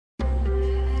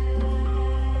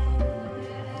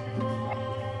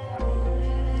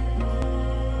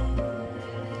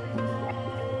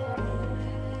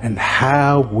And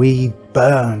how we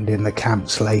burned in the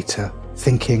camps later,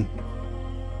 thinking,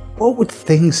 what would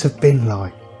things have been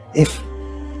like if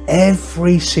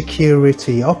every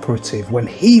security operative, when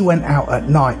he went out at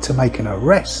night to make an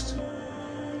arrest,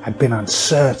 had been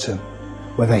uncertain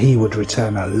whether he would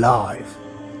return alive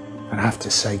and have to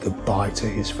say goodbye to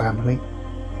his family?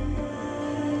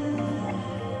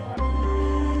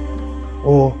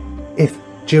 Or if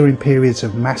during periods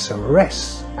of mass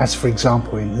arrests, as for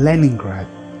example in Leningrad,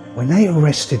 when they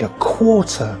arrested a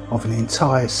quarter of an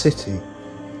entire city,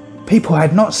 people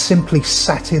had not simply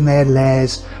sat in their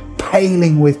lairs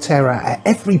paling with terror at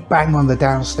every bang on the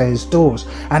downstairs doors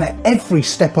and at every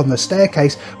step on the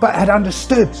staircase, but had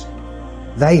understood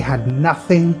they had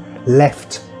nothing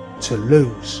left to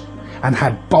lose and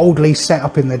had boldly set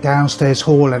up in the downstairs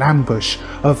hall an ambush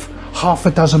of half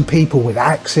a dozen people with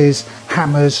axes,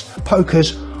 hammers,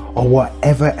 pokers, or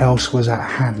whatever else was at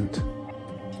hand.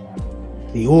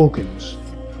 The organs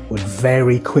would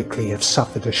very quickly have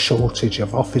suffered a shortage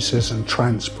of officers and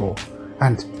transport,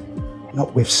 and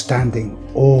notwithstanding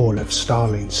all of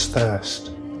Stalin's thirst,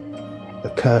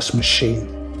 the cursed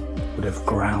machine would have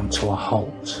ground to a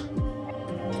halt.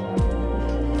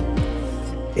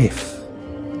 If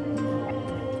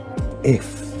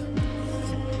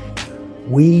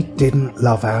we didn't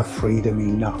love our freedom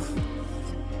enough,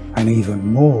 and even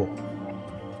more,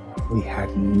 we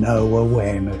had no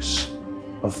awareness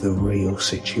of the real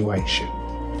situation.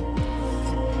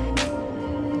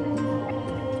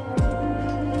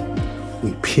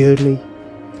 We purely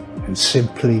and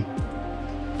simply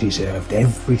deserved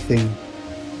everything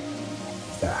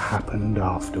that happened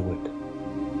afterward.